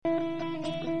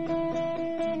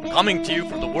Coming to you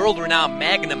from the world-renowned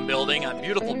Magnum building on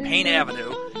beautiful Payne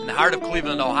Avenue in the heart of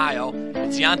Cleveland, Ohio,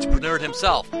 it's the entrepreneur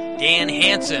himself, Dan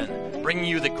Hansen, bringing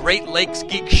you the Great Lakes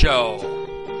Geek Show.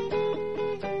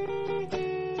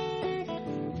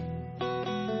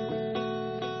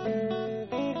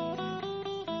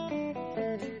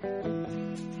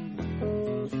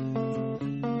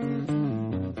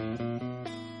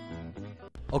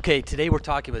 Okay, today we're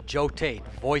talking with Joe Tait,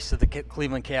 voice of the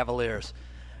Cleveland Cavaliers.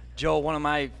 Joe, one of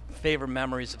my favorite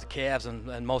memories of the Cavs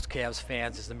and most Cavs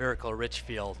fans is the Miracle of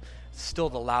Richfield. It's still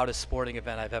the loudest sporting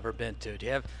event I've ever been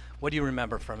to. What do you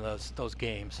remember from those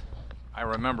games? I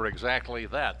remember exactly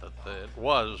that it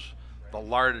was the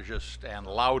largest and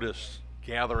loudest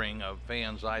gathering of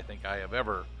fans I think I have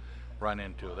ever run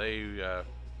into. They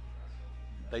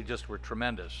just were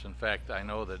tremendous. In fact, I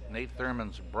know that Nate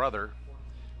Thurman's brother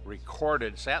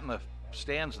sat in the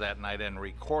stands that night and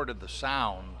recorded the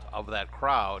sound of that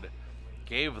crowd,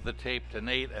 gave the tape to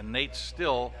Nate, and Nate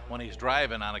still, when he's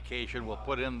driving on occasion, will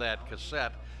put in that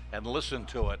cassette and listen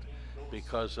to it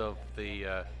because of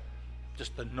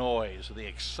just the noise, the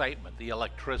excitement, the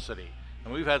electricity.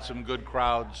 And we've had some good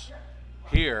crowds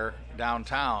here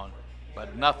downtown,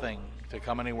 but nothing to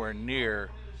come anywhere near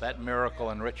that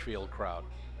Miracle in Richfield crowd.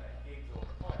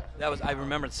 I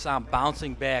remember the sound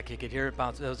bouncing back. You could hear it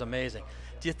bounce. It was amazing.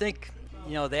 Do you think,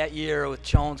 that year with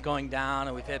Jones going down,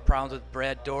 and we've had problems with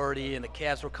Brad Daugherty, and the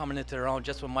Cavs were coming into their own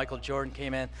just when Michael Jordan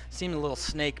came in, seemed a little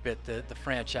snake bit the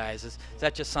franchise. Is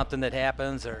that just something that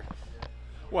happens, or?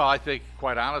 Well, I think,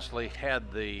 quite honestly,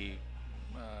 had the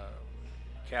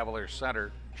Cavaliers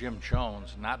center, Jim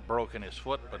Jones, not broken his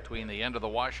foot between the end of the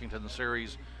Washington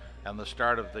series and the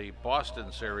start of the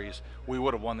Boston series, we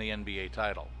would have won the NBA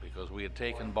title because we had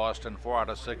taken Boston 4 out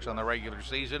of 6 on the regular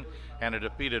season and had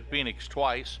defeated Phoenix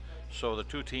twice. So the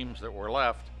two teams that were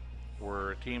left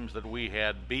were teams that we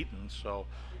had beaten. So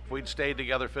if we'd stayed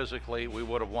together physically, we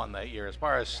would have won that year. As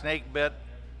far as snake bit,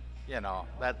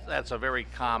 that's a very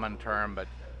common term, but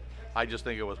I just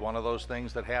think it was one of those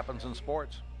things that happens in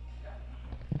sports.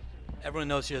 Everyone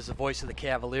knows you as the voice of the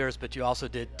Cavaliers, but you also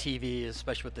did TV,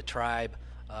 especially with the Tribe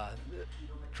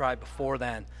before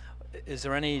then.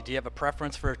 Do you have a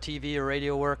preference for TV or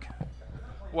radio work?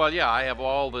 Well, yeah, I have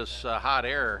all this hot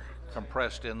air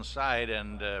compressed inside,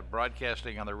 and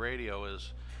broadcasting on the radio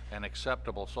is an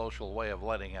acceptable social way of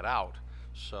letting it out.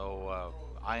 So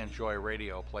I enjoy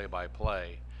radio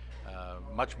play-by-play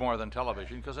much more than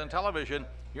television, because in television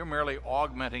you're merely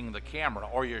augmenting the camera,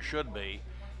 or you should be,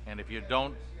 and if you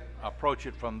don't approach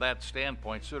it from that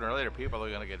standpoint, sooner or later people are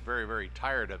going to get very, very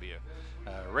tired of you.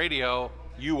 Radio,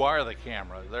 you are the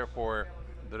camera, therefore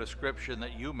the description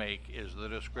that you make is the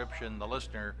description the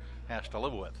listener has to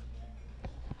live with.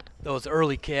 Those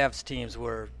early Cavs teams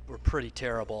were pretty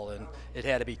terrible, and it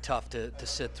had to be tough to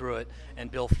sit through it,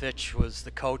 and Bill Fitch was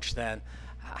the coach then.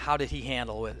 How did he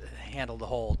handle the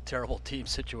whole terrible team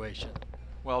situation?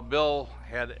 Well, Bill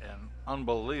had an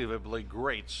unbelievably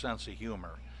great sense of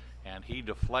humor, and he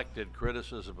deflected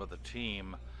criticism of the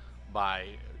team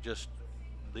by just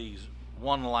these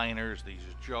one-liners, these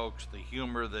jokes, the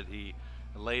humor that he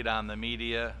laid on the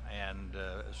media, and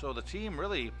so the team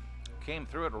really came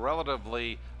through it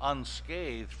relatively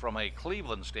unscathed from a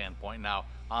Cleveland standpoint. Now,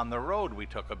 on the road we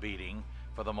took a beating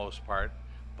for the most part,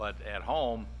 but at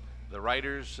home the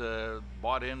writers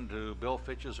bought into Bill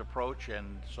Fitch's approach,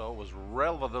 and so it was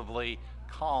relatively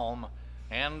calm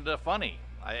and funny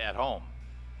at home.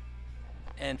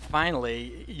 And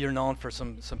finally, you're known for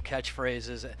some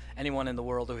catchphrases. Anyone in the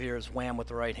world who hears "Wham" with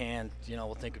the right hand,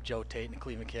 will think of Joe Tait and the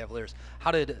Cleveland Cavaliers.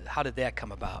 How did that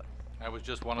come about? That was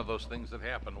just one of those things that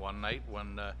happened one night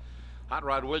when Hot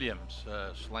Rod Williams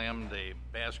slammed a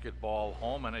basketball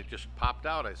home, and it just popped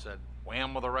out. I said,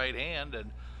 "Wham" with the right hand,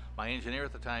 and my engineer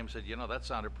at the time said, that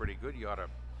sounded pretty good. You ought to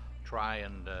try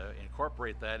and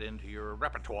incorporate that into your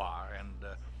repertoire. And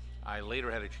I later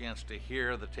had a chance to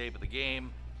hear the tape of the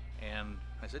game, and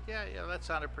I said, yeah, that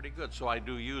sounded pretty good, so I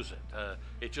do use it.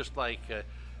 It's just like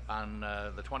on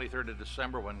the 23rd of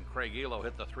December when Craig Elo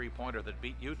hit the three-pointer that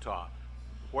beat Utah.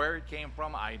 Where it came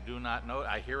from, I do not know.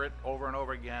 I hear it over and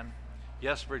over again.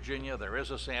 Yes, Virginia, there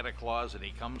is a Santa Claus, and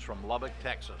he comes from Lubbock,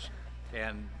 Texas.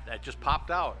 And that just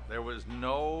popped out. There was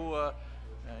no,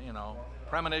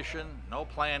 premonition, no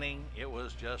planning. It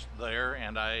was just there,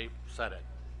 and I said it.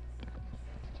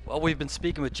 Well, we've been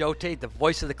speaking with Joe Tait, the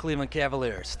voice of the Cleveland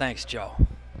Cavaliers. Thanks, Joe.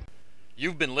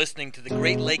 You've been listening to the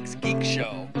Great Lakes Geek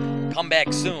Show. Come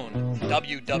back soon.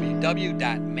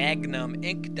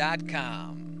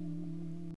 www.magnuminc.com.